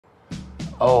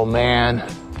Oh man,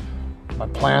 my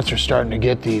plants are starting to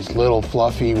get these little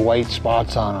fluffy white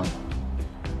spots on them.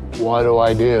 What do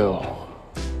I do?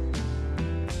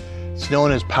 It's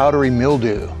known as powdery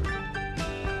mildew.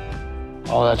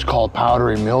 Oh, that's called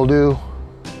powdery mildew?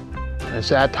 It's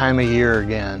that time of year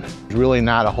again. There's really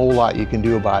not a whole lot you can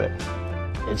do about it.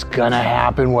 It's gonna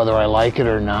happen whether I like it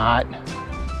or not.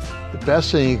 The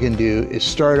best thing you can do is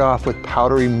start off with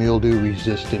powdery mildew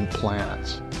resistant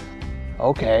plants.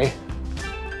 Okay,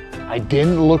 I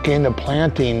didn't look into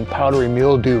planting powdery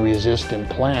mildew resistant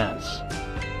plants.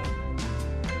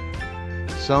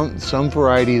 Some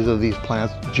varieties of these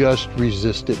plants just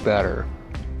resist it better.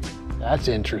 That's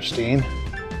interesting.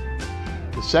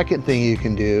 The second thing you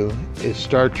can do is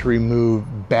start to remove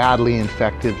badly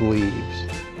infected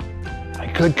leaves. I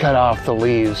could cut off the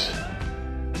leaves.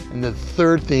 And the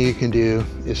third thing you can do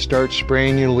is start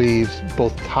spraying your leaves,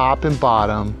 both top and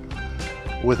bottom,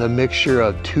 with a mixture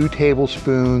of 2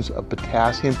 tablespoons of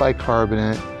potassium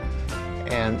bicarbonate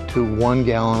and to 1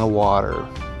 gallon of water.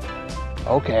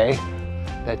 Okay,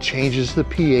 that changes the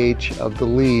pH of the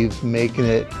leaves, making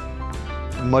it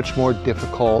much more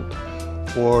difficult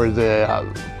for the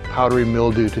powdery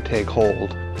mildew to take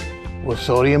hold. Will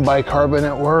sodium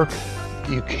bicarbonate work?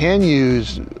 You can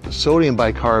use sodium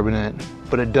bicarbonate,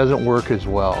 but it doesn't work as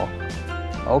well.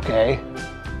 Okay.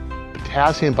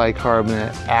 Potassium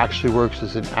bicarbonate actually works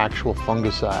as an actual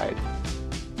fungicide.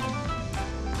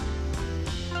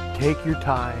 Take your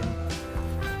time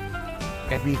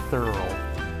and be thorough.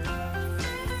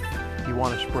 You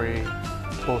want to spray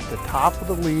both the top of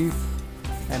the leaf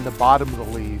and the bottom of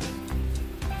the leaf.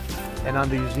 And on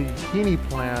these zucchini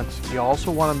plants, you also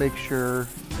want to make sure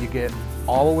you get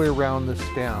all the way around the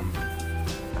stem,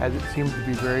 as it seems to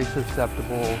be very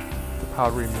susceptible to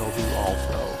powdery mildew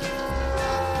also.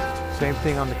 Same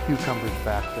thing on the cucumbers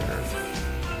back there.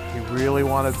 You really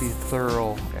want to be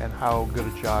thorough in how good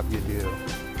a job you do.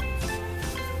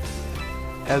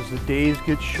 As the days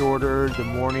get shorter, the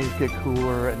mornings get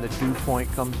cooler, and the dew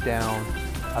point comes down,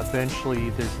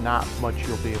 eventually there's not much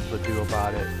you'll be able to do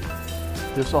about it.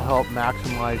 This will help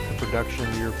maximize the production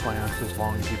of your plants as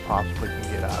long as you possibly can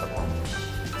get out of them.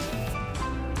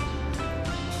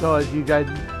 So as you guys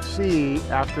see,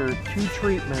 after 2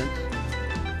 treatments,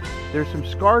 there's some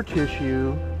scar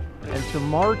tissue and some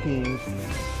markings,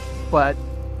 but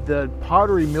the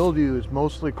powdery mildew is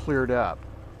mostly cleared up.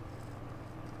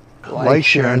 Like,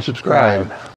 share, and subscribe.